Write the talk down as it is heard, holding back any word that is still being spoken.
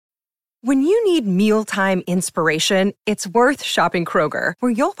When you need mealtime inspiration, it's worth shopping Kroger,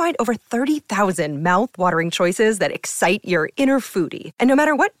 where you'll find over 30,000 mouth-watering choices that excite your inner foodie. And no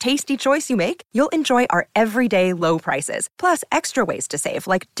matter what tasty choice you make, you'll enjoy our everyday low prices, plus extra ways to save,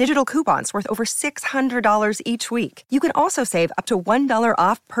 like digital coupons worth over $600 each week. You can also save up to $1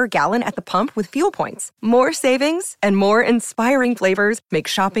 off per gallon at the pump with fuel points. More savings and more inspiring flavors make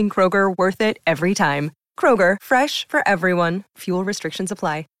shopping Kroger worth it every time. Kroger, fresh for everyone. Fuel restrictions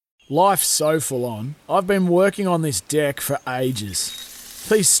apply. Life's so full on. I've been working on this deck for ages.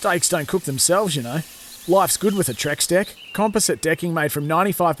 These steaks don't cook themselves, you know. Life's good with a Trex deck. Composite decking made from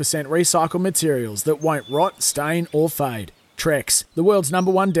 95% recycled materials that won't rot, stain or fade. Trex, the world's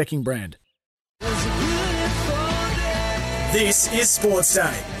 #1 decking brand. This is Sports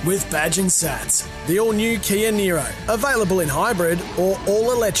Day with Badge and Sats. The all-new Kia Niro. Available in hybrid or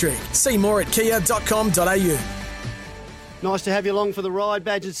all-electric. See more at kia.com.au. Nice to have you along for the ride.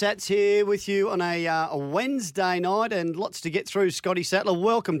 Badge and Sats here with you on a Wednesday night and lots to get through. Scotty Sattler,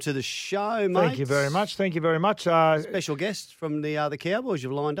 welcome to the show, mate. Thank you very much. Special guest from the Cowboys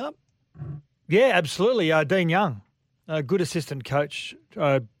you've lined up. Yeah, absolutely. Dean Young, a good assistant coach,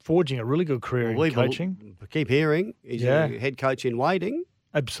 forging a really good career in coaching. Keep hearing he's a head coach in waiting.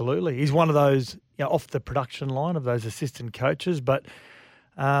 Absolutely. He's one of those off the production line of those assistant coaches, but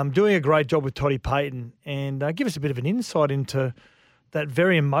doing a great job with Toddy Payton and give us a bit of an insight into that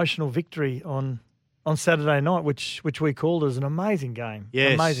very emotional victory on Saturday night, which we called as an amazing game.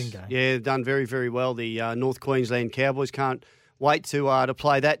 Yes. Amazing game. Yeah, done very, very well. The North Queensland Cowboys can't wait to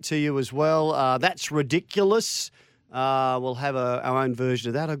play that to you as well. That's ridiculous. We'll have our own version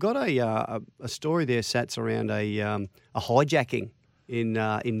of that. I've got a story there, Sats, around a hijacking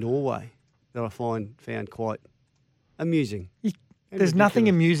in Norway that I found quite amusing. There's nothing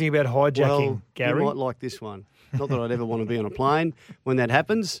amusing about hijacking, Gary. You might like this one. Not that I'd ever want to be on a plane when that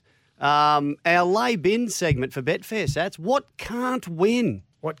happens. Our lay bin segment for Betfair, Sats. What can't win?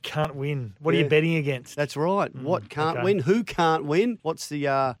 What can't win? What are you betting against? That's right. What can't win? Who can't win? What's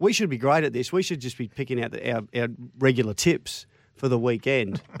the? We should be great at this. We should just be picking out our regular tips for the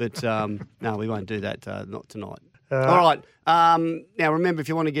weekend. But no, we won't do that. Not tonight. All right. Now, remember, if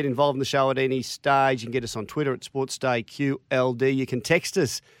you want to get involved in the show at any stage, you can get us on Twitter at SportsDayQLD. You can text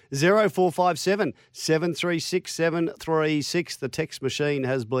us 0457 736 736. The text machine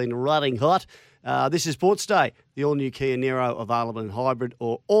has been running hot. This is Sports Day, the all-new Kia Niro, available in hybrid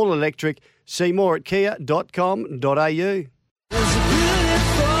or all-electric. See more at kia.com.au.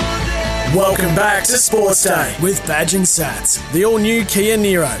 Welcome back to Sports Day with Badge and Sats. The all-new Kia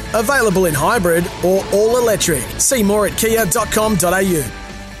Niro. Available in hybrid or all-electric. See more at kia.com.au.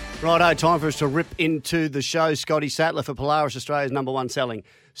 Righto, time for us to rip into the show. Scotty Sattler for Polaris, Australia's #1 selling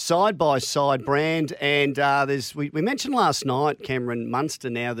side-by-side brand. And we mentioned last night, Cameron Munster,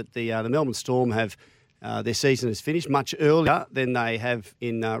 now that the Melbourne Storm have their season has finished much earlier than they have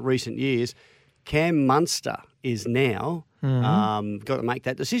in recent years. Cam Munster is now got to make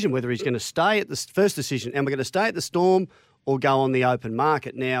that decision, whether he's going to stay at the first decision, and we're going to stay at the Storm or go on the open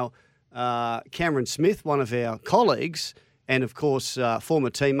market. Now, Cameron Smith, one of our colleagues, and of course, former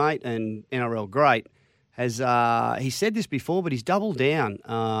teammate and NRL great, has he said this before, but he's doubled down.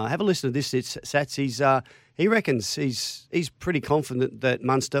 Have a listen to this, Sats. He reckons he's pretty confident that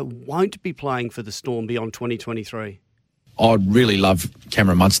Munster won't be playing for the Storm beyond 2023. I'd really love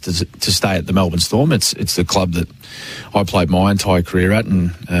Cameron Munster to stay at the Melbourne Storm. It's the club that I played my entire career at,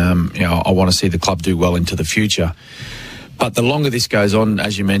 and I want to see the club do well into the future. But the longer this goes on,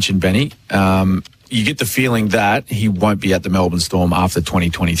 as you mentioned, Benny, you get the feeling that he won't be at the Melbourne Storm after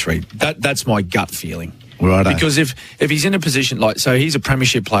 2023. That's my gut feeling. Right. Because if he's in a position so he's a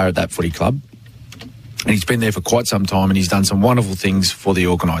premiership player at that footy club, and he's been there for quite some time, and he's done some wonderful things for the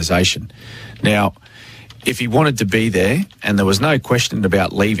organisation. Now, if he wanted to be there and there was no question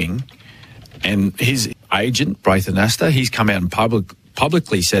about leaving, and his agent, Braithen Astor, he's come out and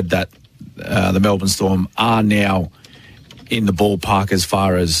publicly said that the Melbourne Storm are now in the ballpark as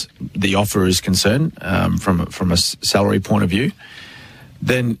far as the offer is concerned, from a salary point of view,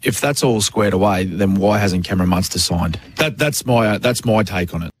 then if that's all squared away, then why hasn't Cameron Munster signed? That's my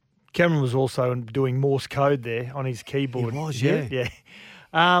take on it. Cameron was also doing Morse code there on his keyboard. He was, yeah.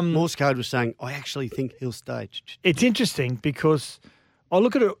 Morse code was saying, I actually think he'll stay. It's interesting because I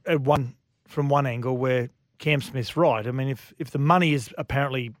look at it from one angle where Cam Smith's right. I mean, if the money is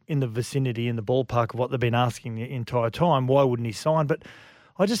apparently in the vicinity, in the ballpark of what they've been asking the entire time, why wouldn't he sign? But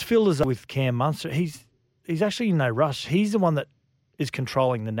I just feel as though with Cam Munster, he's actually in no rush. He's the one that is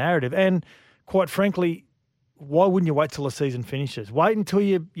controlling the narrative. And quite frankly, why wouldn't you wait till the season finishes? Wait until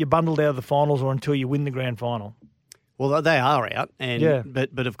you're bundled out of the finals or until you win the grand final. Well, they are out,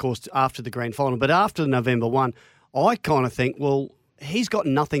 but of course after the grand final. But after November 1, I kind of think, well, he's got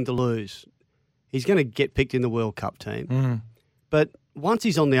nothing to lose. He's going to get picked in the World Cup team. But once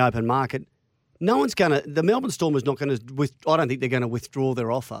he's on the open market, no one's going to – the Melbourne Storm is not going to – I don't think they're going to withdraw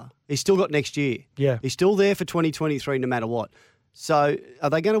their offer. He's still got next year. Yeah. He's still there for 2023 no matter what. So are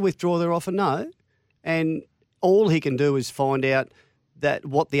they going to withdraw their offer? No. And all he can do is find out that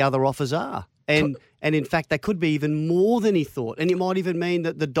what the other offers are. And in fact, they could be even more than he thought. And it might even mean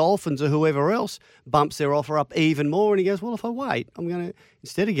that the Dolphins or whoever else bumps their offer up even more. And he goes, well, if I wait, I'm going to,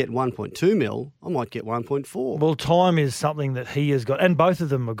 instead of getting 1.2 mil, I might get 1.4. Well, time is something that he has got, and both of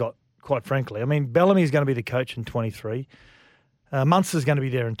them have got, quite frankly. I mean, Bellamy is going to be the coach in 23. Munster's going to be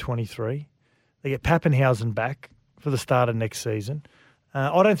there in 23. They get Pappenhausen back for the start of next season.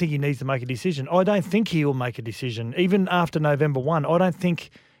 I don't think he needs to make a decision. I don't think he will make a decision. Even after November 1, I don't think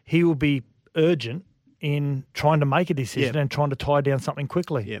he will be urgent in trying to make a decision and trying to tie down something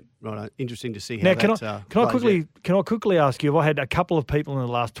quickly. Yeah, right. Interesting to see how now, that can I quickly ask you, I had a couple of people in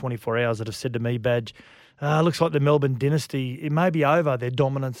the last 24 hours that have said to me, Badge, looks like the Melbourne dynasty, it may be over, their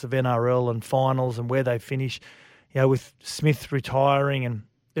dominance of NRL and finals and where they finish, with Smith retiring, and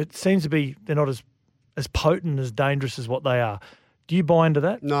it seems to be they're not as potent, as dangerous as what they are. Do you buy into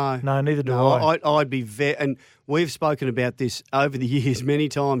that? No. No, neither do I. I'd be and we've spoken about this over the years many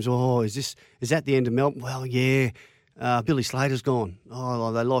times. Oh, is that the end of Melbourne? Well, yeah. Billy Slater's gone.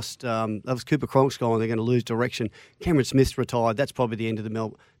 Oh, they lost. That was Cooper Cronk's gone. They're going to lose direction. Cameron Smith's retired. That's probably the end of the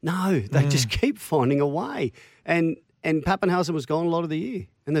Melbourne. No, they just keep finding a way. And Pappenhausen was gone a lot of the year.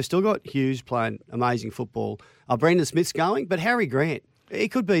 And they've still got Hughes playing amazing football. Brendan Smith's going, but Harry Grant, he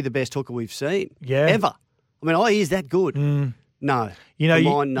could be the best hooker we've seen ever. I mean, he's that good. No. You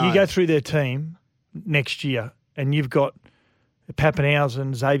go through their team next year and you've got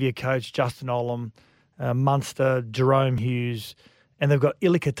Pappenhausen, Xavier Coates, Justin Olam, Munster, Jerome Hughes, and they've got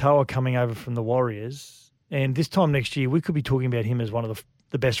Ilikatoa coming over from the Warriors. And this time next year, we could be talking about him as one of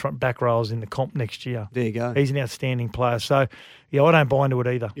the best front back rows in the comp next year. There you go. He's an outstanding player. So, I don't buy into it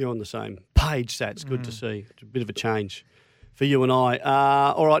either. You're on the same page, Sats. Good to see. It's a bit of a change for you and I.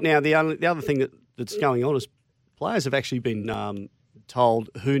 All right, now, the other thing that's going on is players have actually been told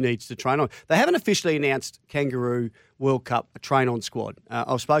who needs to train on. They haven't officially announced Kangaroo World Cup train-on squad.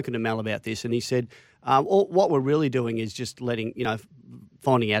 I've spoken to Mel about this, and he said what we're really doing is just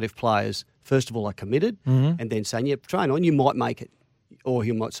finding out if players, first of all, are committed, and then saying, train on, you might make it. Or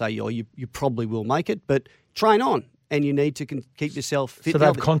he might say, you probably will make it, but train on, and you need to keep yourself fit. So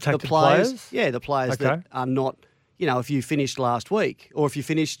they've contacted players? Yeah, the players that are not, if you finished last week, or if you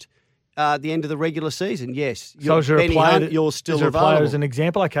finished the end of the regular season, yes. So is there a player you're still is there available. A player as an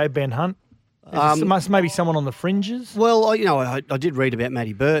example? Okay, Ben Hunt. Maybe someone on the fringes. Well, I did read about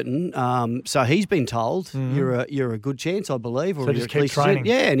Matty Burton. So he's been told you're a good chance, I believe. Or so just keep training.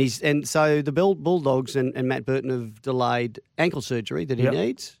 Yeah, and so the Bulldogs and Matt Burton have delayed ankle surgery that he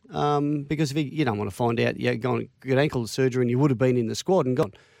needs because if you don't want to find out going to get ankle surgery and you would have been in the squad and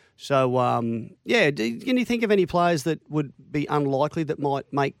gone. So can you think of any players that would be unlikely that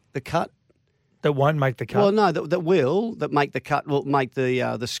might make the cut? That won't make the cut? Well, no, that make the cut, will make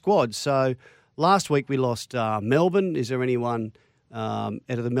the squad. So last week we lost Melbourne. Is there anyone out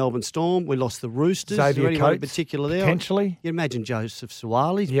of the Melbourne Storm? We lost the Roosters. Xavier Is there anyone in Coates, particular there? potentially. You imagine Joseph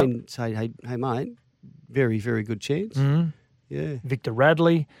Suwali's been saying, hey, mate, very, very good chance. Mm-hmm. Yeah. Victor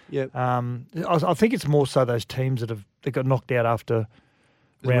Radley. Yeah. I think it's more so those teams that got knocked out after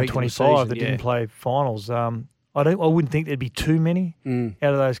round 25 season, that didn't play finals. I wouldn't think there'd be too many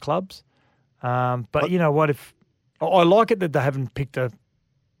out of those clubs. But you know what? I like it that they haven't picked a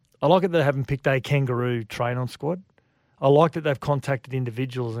Kangaroo train-on squad. I like that they've contacted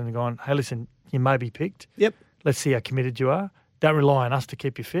individuals and gone, hey, listen, you may be picked. Yep. Let's see how committed you are. Don't rely on us to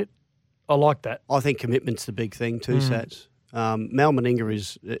keep you fit. I like that. I think commitment's the big thing too, Sats. Mal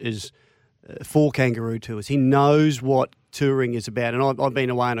Meninga is for Kangaroo tours. He knows what touring is about, and I've been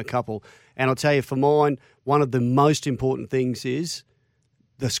away on a couple. And I'll tell you, for mine, one of the most important things is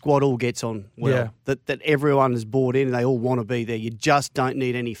the squad all gets on well. Yeah. That everyone is bought in and they all want to be there. You just don't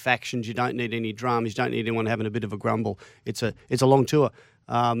need any factions. You don't need any dramas. You don't need anyone having a bit of a grumble. It's a long tour.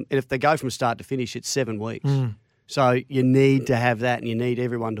 And if they go from start to finish, it's 7 weeks. So you need to have that, and you need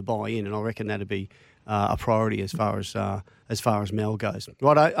everyone to buy in. And I reckon that'd be a priority as far as Mel goes.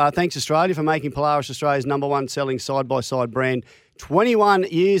 Righto. Thanks Australia for making Polaris Australia's #1 selling side-by-side brand 21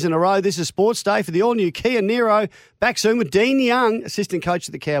 years in a row. This is Sports Day for the all-new Kia Niro. Back soon with Dean Young, assistant coach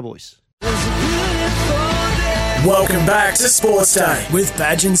of the Cowboys. Welcome back to Sports Day with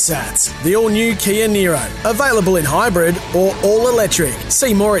Badge and Sats. The all-new Kia Niro. Available in hybrid or all-electric.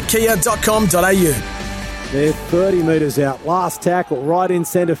 See more at kia.com.au. They're 30 metres out. Last tackle right in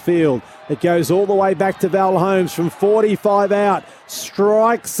centre field. It goes all the way back to Val Holmes from 45 out.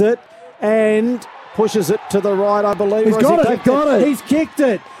 Strikes it and pushes it to the right, I believe. He's got it. He's kicked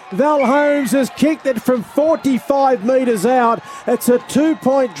it. Val Holmes has kicked it from 45 metres out. It's a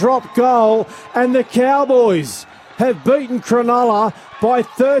 2-point drop goal, and the Cowboys have beaten Cronulla by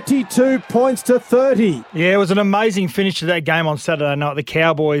 32 points to 30. Yeah, it was an amazing finish to that game on Saturday night. The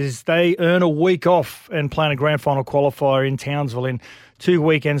Cowboys, they earn a week off and playing a grand final qualifier in Townsville in 2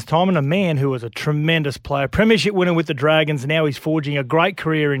 weekends' time. And a man who was a tremendous player, premiership winner with the Dragons, now he's forging a great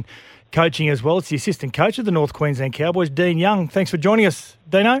career in coaching as well. It's the assistant coach of the North Queensland Cowboys, Dean Young. Thanks for joining us,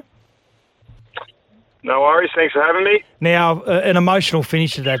 Dino. No worries. Thanks for having me. Now, an emotional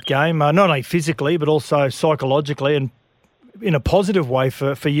finish to that game, not only physically but also psychologically and in a positive way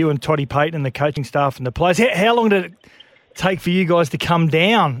for you and Toddy Payton and the coaching staff and the players. How long did it take for you guys to come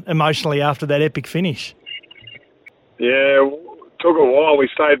down emotionally after that epic finish? Yeah, it took a while. We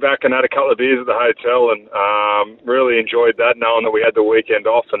stayed back and had a couple of beers at the hotel and really enjoyed that, knowing that we had the weekend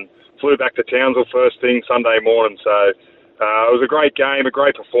off, and flew back to Townsville first thing Sunday morning. So it was a great game, a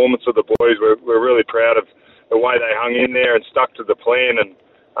great performance of the boys. We're really proud of the way they hung in there and stuck to the plan. And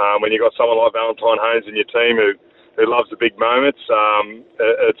when you got someone like Valentine Holmes in your team who loves the big moments,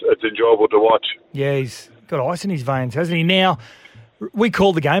 it's enjoyable to watch. Yeah, he's got ice in his veins, hasn't he? Now, we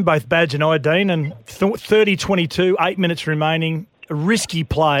called the game, both Badge and I, Dean, and 30-22, 8 minutes remaining, a risky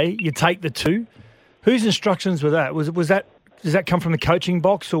play, you take the two. Whose instructions were that? Does that come from the coaching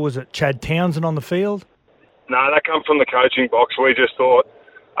box, or was it Chad Townsend on the field? No, that come from the coaching box. We just thought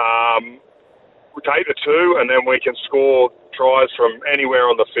we take the two and then we can score tries from anywhere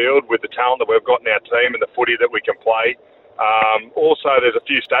on the field with the talent that we've got in our team and the footy that we can play. Also, there's a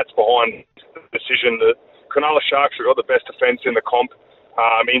few stats behind the decision that Cronulla Sharks have got the best defence in the comp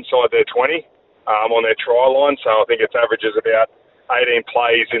inside their 20 on their try line. So I think its averages about 18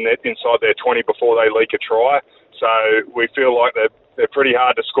 plays inside their 20 before they leak a try. So we feel like they're pretty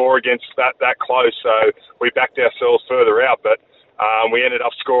hard to score against that close. So we backed ourselves further out, but we ended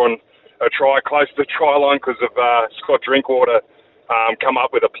up scoring a try close to the try line because of Scott Drinkwater come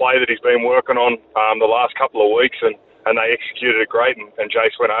up with a play that he's been working on the last couple of weeks, and they executed it great, and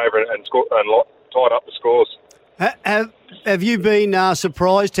Jace went over and scored and tied up the scores. Have you been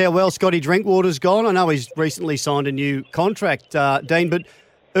surprised how well Scotty Drinkwater's gone? I know he's recently signed a new contract, Dean, but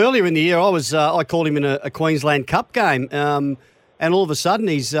earlier in the year I called him in a Queensland Cup game, and all of a sudden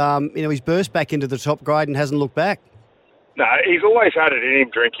he's burst back into the top grade and hasn't looked back. No, he's always had it in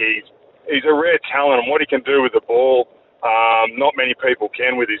him, Drinky. He's a rare talent, and what he can do with the ball, not many people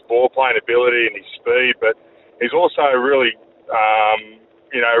can with his ball playing ability and his speed. But he's also really,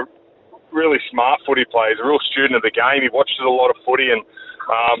 really smart footy player. He's a real student of the game. He watches a lot of footy, and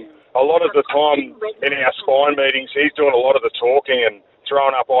a lot of the time in our spine meetings, he's doing a lot of the talking and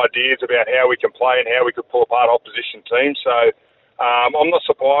throwing up ideas about how we can play and how we could pull apart opposition teams. So I'm not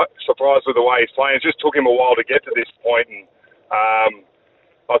surprised with the way he's playing. It just took him a while to get to this point, and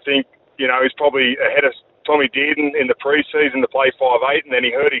I think he's probably ahead of Tommy Dearden in the pre-season to play 5'8", and then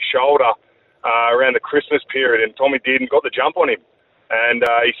he hurt his shoulder around the Christmas period, and Tommy Dearden got the jump on him, and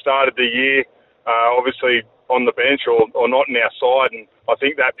he started the year obviously on the bench or not in our side, and I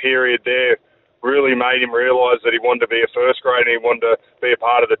think that period there really made him realise that he wanted to be a first grade and he wanted to be a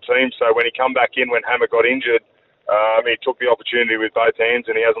part of the team. So when he come back in when Hammer got injured, he took the opportunity with both hands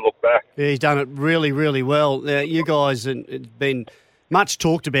and he hasn't looked back. Yeah, he's done it really, really well. You guys have been much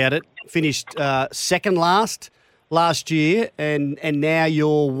talked about it. Finished second last year, and now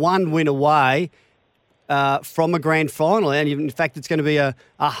you're one win away from a grand final. And in fact, it's going to be a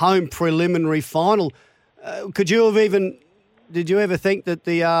home preliminary final. Did you ever think that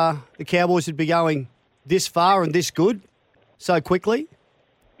the Cowboys would be going this far and this good so quickly?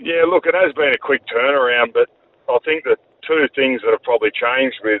 Yeah, look, it has been a quick turnaround, but I think the two things that have probably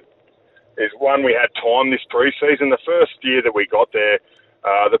changed is one, we had time this pre-season. The first year that we got there,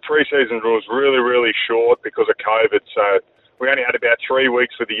 the pre-season was really, really short because of COVID. So we only had about 3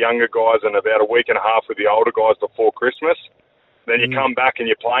 weeks with the younger guys and about a week and a half with the older guys before Christmas. Then you come back and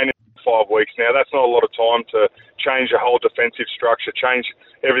you're playing in 5 weeks. Now, that's not a lot of time to change the whole defensive structure, change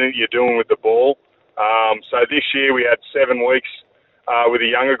everything you're doing with the ball. So this year we had 7 weeks with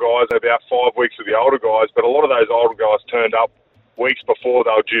the younger guys and about 5 weeks with the older guys. But a lot of those older guys turned up weeks before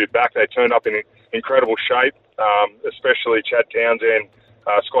they were due back. They turned up in incredible shape, especially Chad Townsend,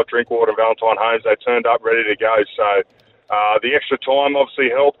 Scott Drinkwater and Valentine Holmes. They turned up ready to go. So the extra time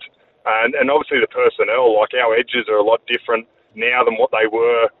obviously helped. And obviously the personnel, like our edges are a lot different now than what they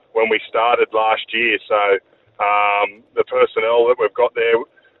were when we started last year. So the personnel that we've got there,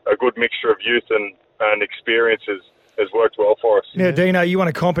 a good mixture of youth and and experience has worked well for us. Now, Dino, you won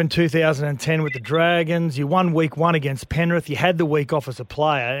a comp in 2010 with the Dragons. You won week 1 against Penrith. You had the week off as a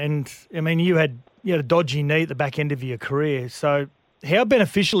player. And, I mean, you had a dodgy knee at the back end of your career. So how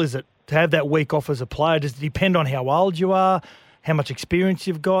beneficial is it to have that week off as a player? Does it depend on how old you are, how much experience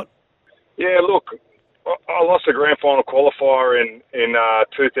you've got? Yeah, look, I lost the grand final qualifier in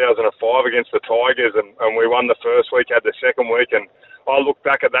 2005 against the Tigers, and we won the first week, had the second week, and I looked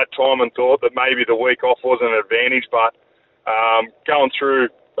back at that time and thought that maybe the week off wasn't an advantage, but going through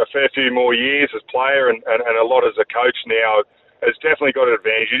a fair few more years as player and a lot as a coach now has definitely got an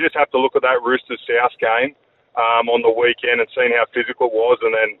advantage. You just have to look at that Roosters South game on the weekend and seeing how physical it was,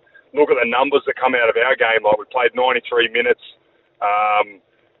 and then look at the numbers that come out of our game. Like, we played 93 minutes.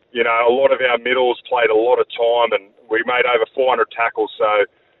 A lot of our middles played a lot of time, and we made over 400 tackles. So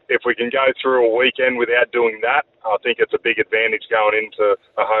if we can go through a weekend without doing that, I think it's a big advantage going into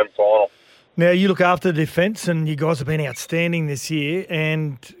a home final. Now, you look after the defence, and you guys have been outstanding this year,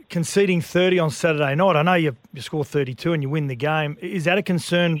 and conceding 30 on Saturday night. I know you score 32 and you win the game. Is that a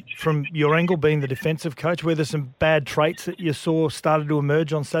concern from your angle, being the defensive coach? Were there some bad traits that you saw started to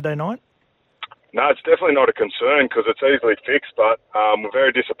emerge on Saturday night? No, it's definitely not a concern because it's easily fixed, but we're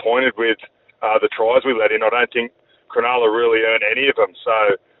very disappointed with the tries we let in. I don't think Cronulla really earned any of them.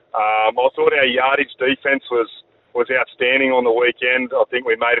 So I thought our yardage defence was outstanding on the weekend. I think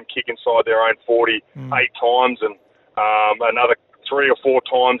we made them kick inside their own 40 8 times, and another 3 or 4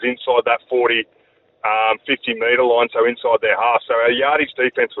 times inside that 40, 50-metre line, so inside their half. So our yardage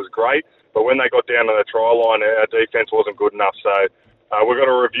defence was great, but when they got down to the try line, our defence wasn't good enough. So we've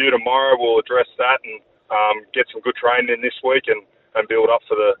got a review tomorrow. We'll address that and get some good training in this week and build up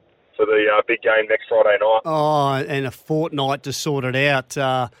for the big game next Friday night. Oh, and a fortnight to sort it out.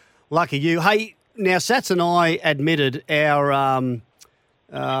 Lucky you. Hey, now Sats and I admitted our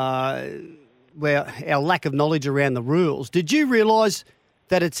lack of knowledge around the rules. Did you realise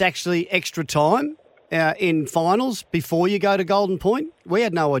that it's actually extra time in finals before you go to Golden Point? We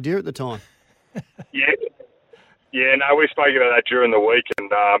had no idea at the time. Yeah, no, we spoke about that during the week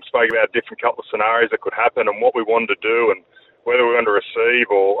and spoke about a different couple of scenarios that could happen and what we wanted to do and whether we wanted to receive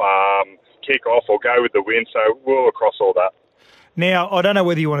or kick off or go with the win. So we're across all that. Now, I don't know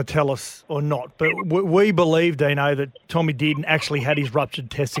whether you want to tell us or not, but we believe, Dino, that Tommy Dearden actually had his ruptured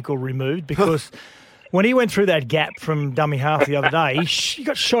testicle removed because when he went through that gap from dummy half the other day, he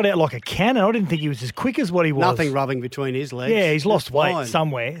got shot out like a cannon. I didn't think he was as quick as what he was. Nothing rubbing between his legs. Yeah, he's lost weight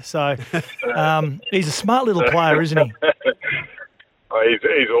somewhere. So he's a smart little player, isn't he? Oh,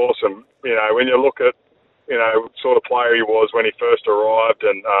 he's awesome. When you look at, sort of player he was when he first arrived,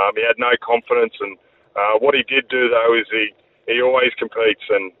 and he had no confidence. And what he did do, though, is he always competes,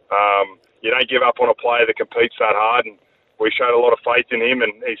 and you don't give up on a player that competes that hard. And we showed a lot of faith in him,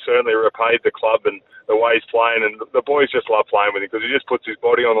 and he certainly repaid the club and the way he's playing. And the boys just love playing with him because he just puts his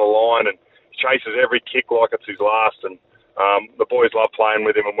body on the line and chases every kick like it's his last. And the boys love playing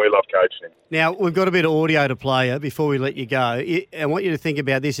with him, and we love coaching him. Now, we've got a bit of audio to play you before we let you go. I want you to think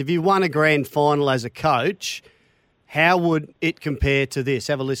about this. If you won a grand final as a coach, how would it compare to this?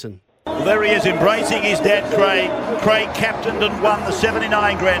 Have a listen. Well, there he is, embracing his dad, Craig. Craig captained and won the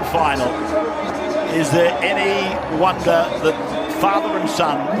 79 grand final. Is there any wonder that father and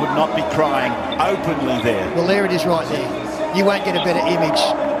son would not be crying openly there? Well, there it is right there. You won't get a better image.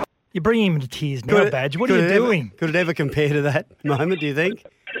 You're bringing him to tears now, Badge. What are you doing? Could it ever compare to that moment, do you think?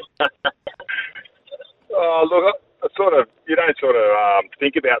 Look, you don't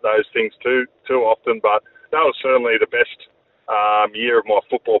think about those things too often, but that was certainly the best year of my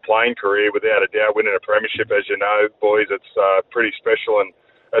football playing career, without a doubt. Winning a premiership, as you know, boys, it's pretty special, and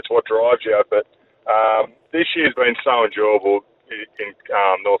that's what drives you. But this year's been so enjoyable in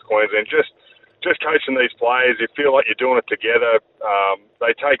North Queensland. Just coaching these players, you feel like you're doing it together.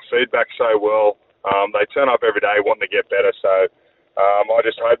 They take feedback so well. They turn up every day wanting to get better. So I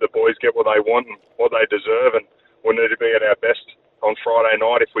just hope the boys get what they want and what they deserve, and we need to be at our best on Friday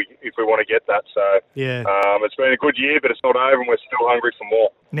night if we want to get that. So yeah, it's been a good year, but it's not over, and we're still hungry for more.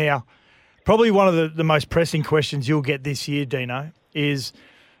 Now, probably one of the most pressing questions you'll get this year, Dino, is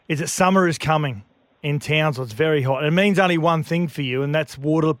that summer is coming in Townsville. It's very hot. It means only one thing for you, and that's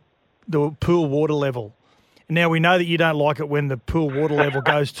the pool water level. Now, we know that you don't like it when the pool water level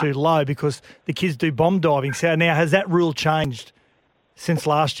goes too low because the kids do bomb diving. So now, has that rule changed since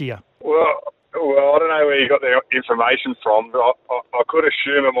last year? Well, I don't know where you got the information from. I could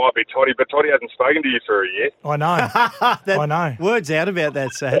assume it might be Toddy, but Toddy hasn't spoken to you for a year. I know. I know. Word's out about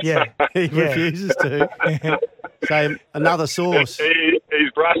that, Sats. Yeah. He refuses to. So another source.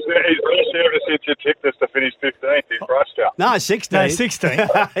 He's brushed ever since you tipped us to finish 15th. He's brushed you. No, 16. No, 16.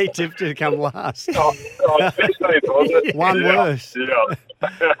 He tipped you to come last. 16th, wasn't it? One worse. Yeah.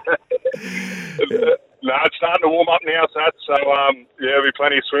 No, it's starting to warm up now, Sats. So, there'll be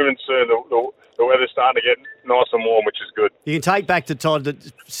plenty of swimming soon. The weather's starting to get nice and warm, which is good. You can take back to Todd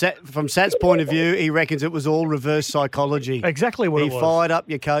that from Sat's point of view, he reckons it was all reverse psychology. Exactly what it was. He fired up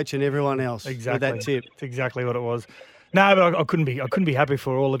your coach and everyone else with that tip. It's exactly what it was. No, but I couldn't be happy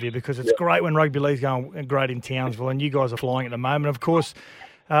for all of you because it's great when rugby league's going great in Townsville, and you guys are flying at the moment. Of course,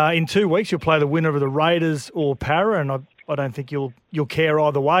 in 2 weeks you'll play the winner of the Raiders or Para, and I don't think you'll care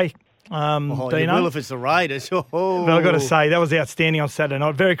either way. You will if it's the Raiders. Oh. But I've got to say, that was outstanding on Saturday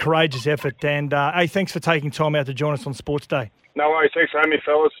night. Very courageous effort. And, hey, thanks for taking time out to join us on Sports Day. No worries. Thanks for having me,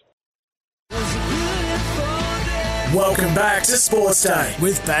 fellas. Welcome back to Sports Day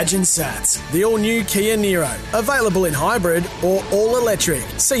with Badge and Sats. The all-new Kia Niro. Available in hybrid or all-electric.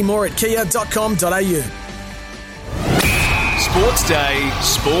 See more at kia.com.au. Sports Day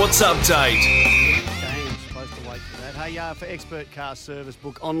Sports Update. For expert car service,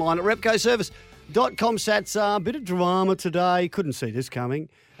 book online at repcoservice.com. Sats, a bit of drama today. Couldn't see this coming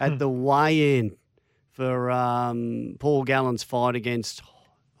at the weigh-in for Paul Gallen's fight against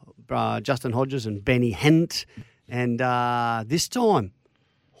Justin Hodges and Benny Hunt. And this time,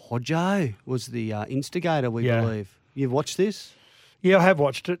 Hodjo was the instigator, we believe. You've watched this? Yeah, I have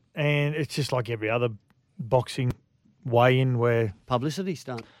watched it, and it's just like every other boxing weigh-in where... Publicity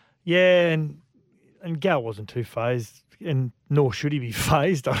stunt. Yeah, and Gal wasn't too fazed, and nor should he be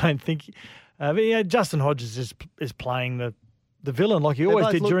fazed, I don't think. But yeah, Justin Hodges is playing the villain like he always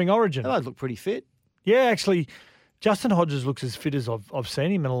did during Origin. They both look pretty fit. Yeah, actually, Justin Hodges looks as fit as I've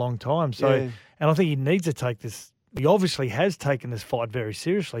seen him in a long time. So, and I think he needs to take this. He obviously has taken this fight very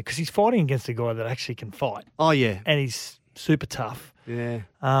seriously because he's fighting against a guy that actually can fight. Oh, yeah. And he's super tough. Yeah.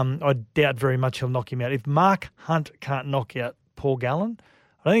 I doubt very much he'll knock him out. If Mark Hunt can't knock out Paul Gallen,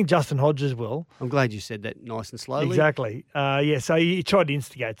 I think Justin Hodges will. I'm glad you said that nice and slowly. Exactly. So he tried to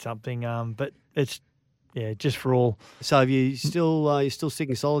instigate something, but it's, just for all. So have you you're still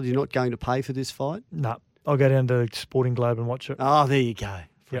sticking solid? You're not going to pay for this fight? No. I'll go down to Sporting Globe and watch it. Oh, there you go.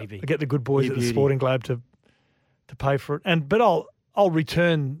 Freebie. I get the good boys at the Sporting Globe to pay for it. But I'll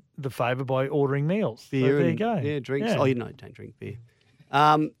return the favour by ordering meals. Beer. So there you go. Yeah, drinks. Yeah. Oh, don't drink beer.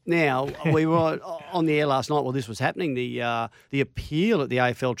 Now, we were on the air last night while this was happening, the appeal at the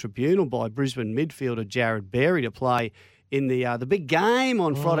AFL Tribunal by Brisbane midfielder Jared Berry to play in the big game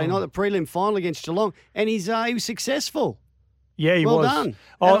on Friday night, the prelim final against Geelong, and he was successful. Yeah, he was. Well done.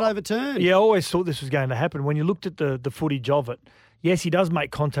 Had it overturned. Yeah, I always thought this was going to happen. When you looked at the footage of it, yes, he does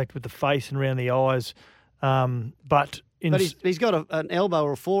make contact with the face and around the eyes, but he's got an elbow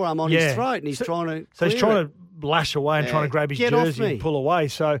or a forearm on his throat, and he's trying to. So he's trying to lash away and trying to grab his jersey and pull away.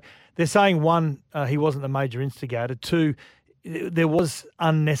 So they're saying, one, he wasn't the major instigator. Two, there was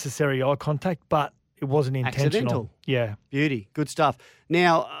unnecessary eye contact, but it wasn't intentional. Accidental. Yeah. Beauty. Good stuff.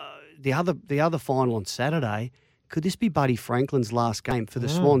 Now, the other final on Saturday, could this be Buddy Franklin's last game for the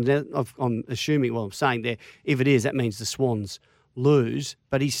Swans? Now, I'm assuming, I'm saying there, if it is, that means the Swans lose,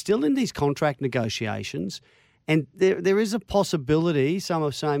 but he's still in these contract negotiations, and there is a possibility, some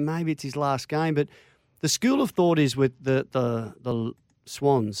are saying maybe it's his last game, but the school of thought is with the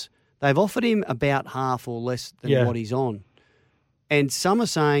Swans, they've offered him about half or less than what he's on. And some are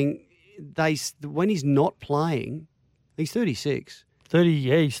saying when he's not playing, he's 36.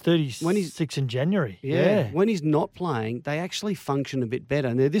 He's 36 in January. Yeah. When he's not playing, they actually function a bit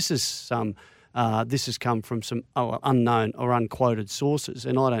better. Now, this has come from some unknown or unquoted sources,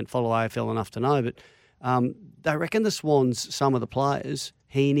 and I don't follow AFL enough to know, but they reckon the Swans, some of the players,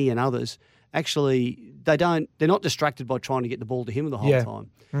 Heaney and others, actually they're not distracted by trying to get the ball to him the whole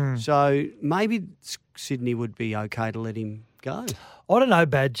time. So maybe Sydney would be okay to let him go. I don't know,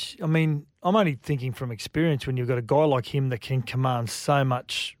 Badge. I mean, I'm only thinking from experience when you've got a guy like him that can command so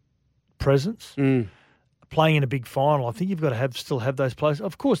much presence, playing in a big final. I think you've got to still have those players.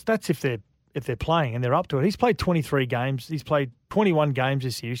 Of course, that's if they're playing and they're up to it. He's played 23 games. He's played 21 games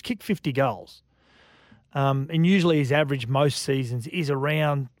this year. He's kicked 50 goals. And usually his average most seasons is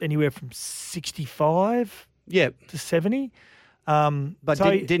around anywhere from 65 to 70. But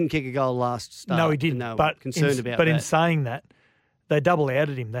so didn't kick a goal last start. No, he didn't. But concerned about that. But in saying that, they double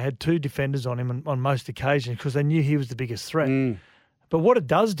outed him. They had two defenders on him on most occasions because they knew he was the biggest threat. But what it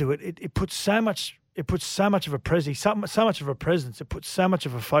does do, it puts so much of a presence, so much of a presence. It puts so much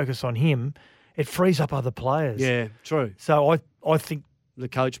of a focus on him. It frees up other players. Yeah, true. So I think the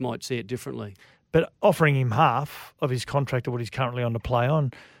coach might see it differently. But offering him half of his contract or what he's currently on to play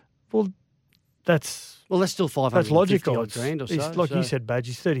on, well, That's still 550 That's logical. odd grand or so. He's, like you said, Badge,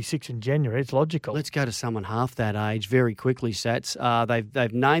 he's 36 in January. It's logical. Let's go to someone half that age very quickly, Sats.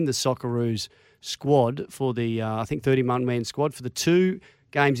 They've named the Socceroos squad for the, I think, 31-man squad for the 2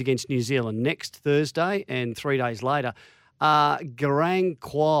 games against New Zealand next Thursday and 3 days later. Garang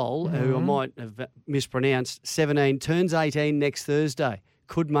Kual, who I might have mispronounced, 17, turns 18 next Thursday.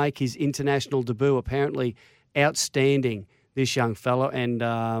 Could make his international debut. Apparently outstanding, this young fella. And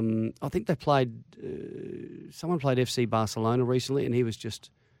I think they played, someone played FC Barcelona recently, and he was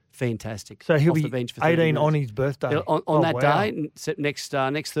just fantastic. So he'll off be the bench for 18 on his birthday. On that day, next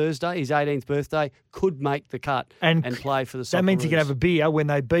Thursday, his 18th birthday, could make the cut and play for the Socceroos. That means he can have a beer when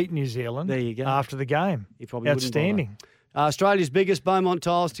they beat New Zealand. There you go. After the game. He probably outstanding. Australia's biggest Beaumont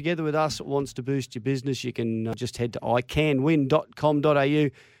Tiles, together with us, wants to boost your business. You can just head to iCanWin.com.au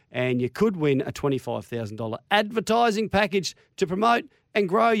and you could win a $25,000 advertising package to promote and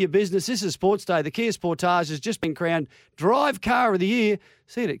grow your business. This is Sports Day. The Kia Sportage has just been crowned Drive Car of the Year.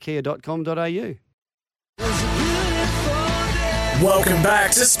 See it at kia.com.au. Welcome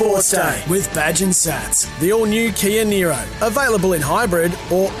back to Sports Day with Badge and Sats. The all-new Kia Niro, available in hybrid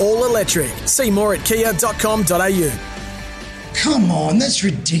or all-electric. See more at kia.com.au. Come on, that's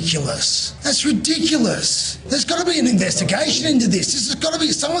ridiculous. That's ridiculous. There's got to be an investigation into this.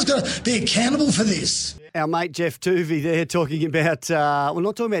 Someone's got to be accountable for this. Our mate Jeff Tuvey there talking about,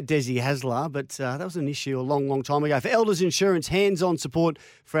 not talking about Desi Hasler, but that was an issue a long, long time ago. For Elders Insurance, hands-on support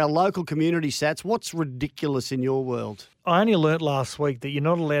for our local community, Sats. What's ridiculous in your world? I only learnt last week that you're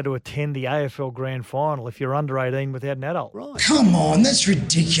not allowed to attend the AFL Grand Final if you're under 18 without an adult. Right. Come on, that's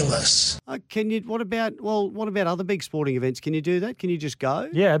ridiculous. What about other big sporting events? Can you do that? Can you just go?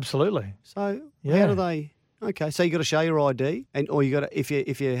 Yeah, absolutely. So how do they? Okay, so you got to show your ID, or you got to if you're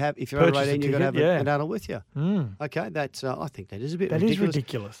under 18, you got to have an adult with you. Okay, that's I think that is a bit ridiculous. That is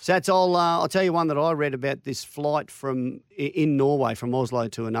ridiculous. So that's all. I'll tell you one that I read about this flight in Norway from Oslo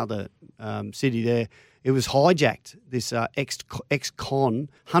to another city there. It was hijacked, this ex-con,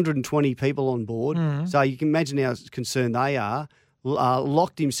 120 people on board. So you can imagine how concerned they are.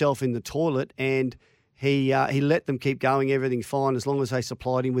 Locked himself in the toilet, and he let them keep going. Everything's fine as long as they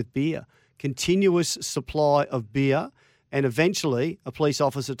supplied him with beer. Continuous supply of beer. And eventually a police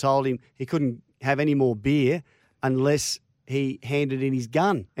officer told him he couldn't have any more beer unless he handed in his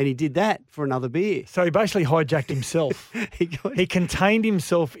gun, and he did that for another beer. So he basically hijacked himself. He contained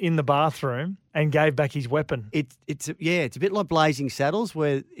himself in the bathroom and gave back his weapon. It's a bit like Blazing Saddles,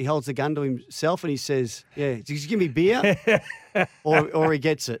 where he holds the gun to himself and he says, just give me beer, or he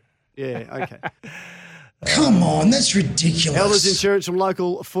gets it. Yeah, okay. Come on, that's ridiculous. Elders Insurance, from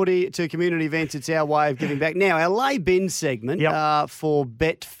local footy to community events, it's our way of giving back. Now, our lay bin segment for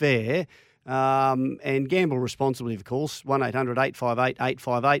Betfair. And gamble responsibly, of course.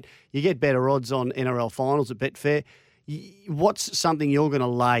 1-800-858-858. You get better odds on NRL finals at Betfair. What's something you're going to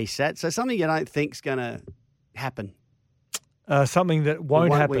lay, Sat? So something you don't think's going to happen. Something that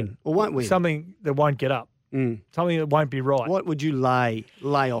won't happen. Or won't win. Something that won't get up. Something that won't be right. What would you lay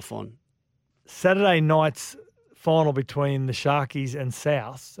off on? Saturday night's final between the Sharkies and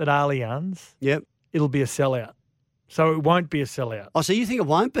Souths at Allianz. Yep. It'll be a sellout. So it won't be a sellout. Oh, so you think it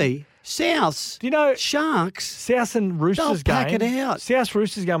won't be? Souths? Do you know Sharks? Souths and Roosters game. They'll pack it out. Souths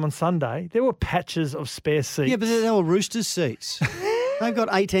Roosters game on Sunday. There were patches of spare seats. Yeah, but they were Roosters seats. They've got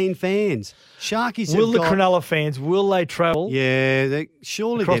 18 fans. Sharkies will the Cronulla fans, will they travel? Yeah,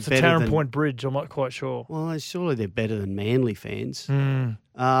 surely across they're the better Tarrant Point Bridge. I'm not quite sure. Well, surely they're better than Manly fans.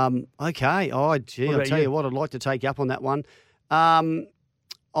 Okay. Oh, gee, I'll tell you what, I'd like to take you up on that one.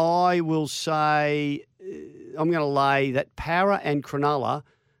 I will say I'm going to lay that Para and Cronulla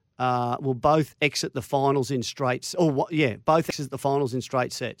will both exit the finals in straight. Both exit the finals in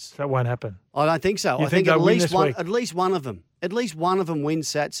straight sets. That won't happen. I don't think so. I think at least one of them. At least one of them wins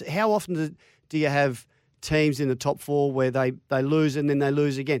sets. How often do you have teams in the top four where they lose and then they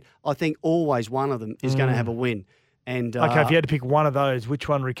lose again? I think always one of them is going to have a win. And okay, if you had to pick one of those, which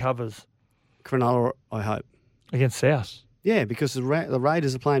one recovers? Cronulla, I hope. Against South? Yeah, because the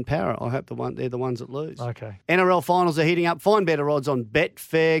Raiders are playing Para. I hope they're the ones that lose. Okay. NRL finals are heating up. Find better odds on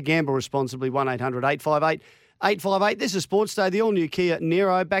Betfair. Gamble responsibly. 1-800-858-858. This is Sports Day. The all-new Kia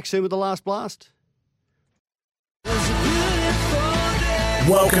Niro. Back soon with the last blast.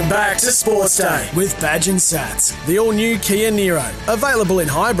 Welcome back to Sports Day with Badge and Sats. The all-new Kia Niro. Available in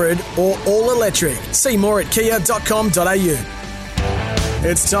hybrid or all-electric. See more at kia.com.au.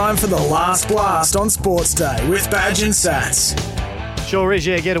 It's time for the last blast on Sports Day with Badge and Sats. Sure is,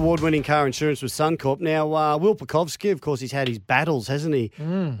 yeah. Get award-winning car insurance with Suncorp. Now, Will Pukovski, of course, he's had his battles, hasn't he,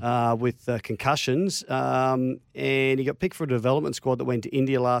 with concussions. And he got picked for a development squad that went to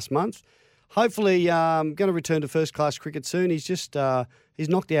India last month. hopefully going to return to first-class cricket soon. He's just he's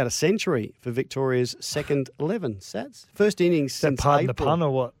knocked out a century for Victoria's second 11, Sats. First innings since pardon April. the pun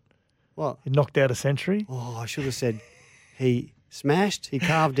or what? What? He knocked out a century? Oh, I should have said he smashed, he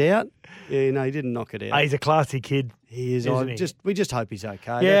carved out. Yeah, no, he didn't knock it out. He's a classy kid. He is. Isn't he? We just hope he's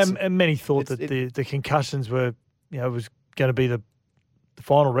okay. Yeah, and many thought that the concussions were, was going to be the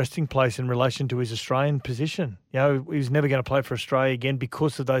final resting place in relation to his Australian position. He was never going to play for Australia again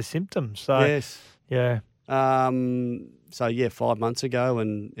because of those symptoms. So, yes. Yeah. 5 months ago,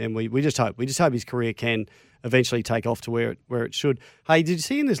 and we just hope his career can eventually take off to where it should. Hey, did you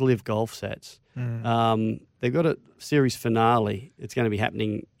see in this Live Golf Sats? They've got a series finale. It's going to be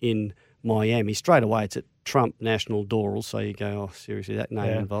happening in Miami straight away. It's at Trump National Doral. So you go, oh, seriously, that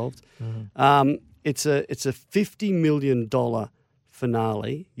name involved. Mm-hmm. It's a $50 million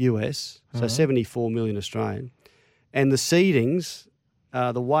finale US, so 74 million Australian, and the seedings,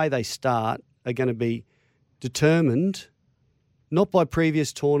 the way they start, are going to be determined not by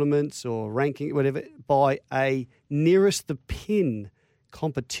previous tournaments or ranking, whatever, by a nearest the pin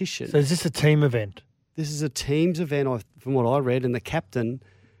competition. So is this a team event? This is a team's event, from what I read, and the captain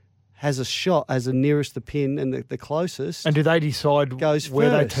has a shot as the nearest the pin, and the closest. And do they decide goes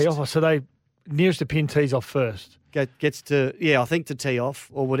where first. they tee off? So they nearest the pin tees off first. Gets to I think to tee off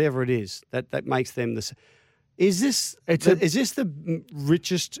or whatever it is that makes them the. Is this the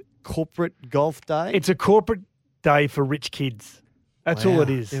richest corporate golf day? It's a corporate day for rich kids. That's all it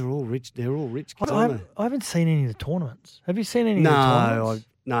is. They're all rich. They're all rich kids. I haven't seen any of the tournaments. Have you seen any of the tournaments?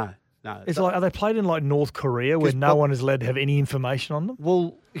 No. It's like, are they played in like North Korea where no one is allowed to have any information on them?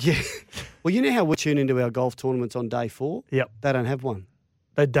 Well, yeah. Well, you know how we tune into our golf tournaments on day 4? Yep. They don't have one.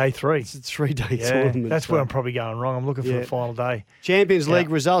 They're day 3. It's a 3-day tournament. That's where I'm probably going wrong. I'm looking for the final day. Champions League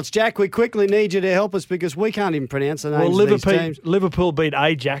results. Jack, we quickly need you to help us because we can't even pronounce the names of these teams. Liverpool beat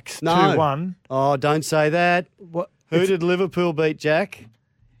Ajax 2-1. Oh, don't say that. Who did Liverpool beat, Jack?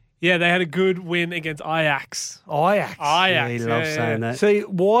 Yeah, they had a good win against Ajax. Ajax. Yeah, he loves saying that. See,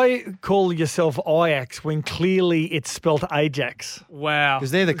 why call yourself Ajax when clearly it's spelt Ajax? Wow.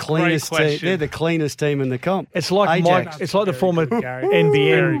 Because they're the cleanest team. They're the cleanest team in the comp. It's like Ajax. It's like the former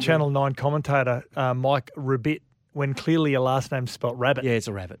NBN Channel 9 commentator Mike Rabbit when clearly your last name's spelt Rabbit. Yeah, it's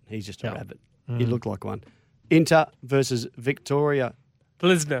a rabbit. He's just a rabbit. He looked like one. Inter versus Victoria.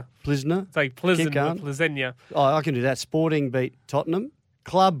 Plisner. It's like Plizenia. Oh, I can do that. Sporting beat Tottenham.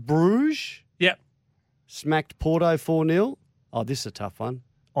 Club Bruges. Yep. Smacked Porto 4-0. Oh, this is a tough one.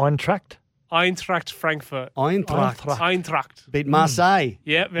 Eintracht Frankfurt. Eintracht. Beat Marseille.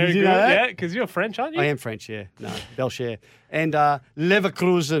 Yeah, very good. Yeah, because you're French, aren't you? I am French, yeah. No, Belcher. And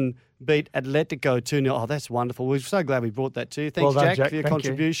Leverkusen beat Atletico 2-0. Oh, that's wonderful. We're so glad we brought that to you. Thanks, well done, Jack, for your Thank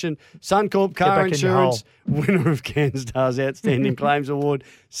contribution. Suncorp Car Insurance, winner of CanStar's Outstanding Claims Award,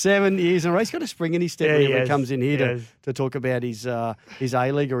 7 years in a row. He's got a spring in his step whenever he comes in here to talk about his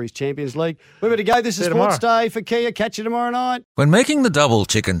A-League or his Champions League. We're ready to go. This is Sports Day for Kia. Catch you tomorrow night. When making the double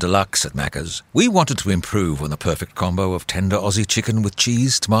chicken deluxe at Macca's, we wanted to improve on the perfect combo of tender Aussie chicken with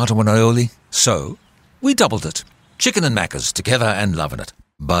cheese, tomato and aioli. So, we doubled it. Chicken and Macca's, together and loving it.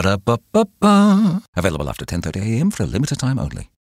 Ba-da-ba-ba-ba. Available after 10:30 a.m. for a limited time only.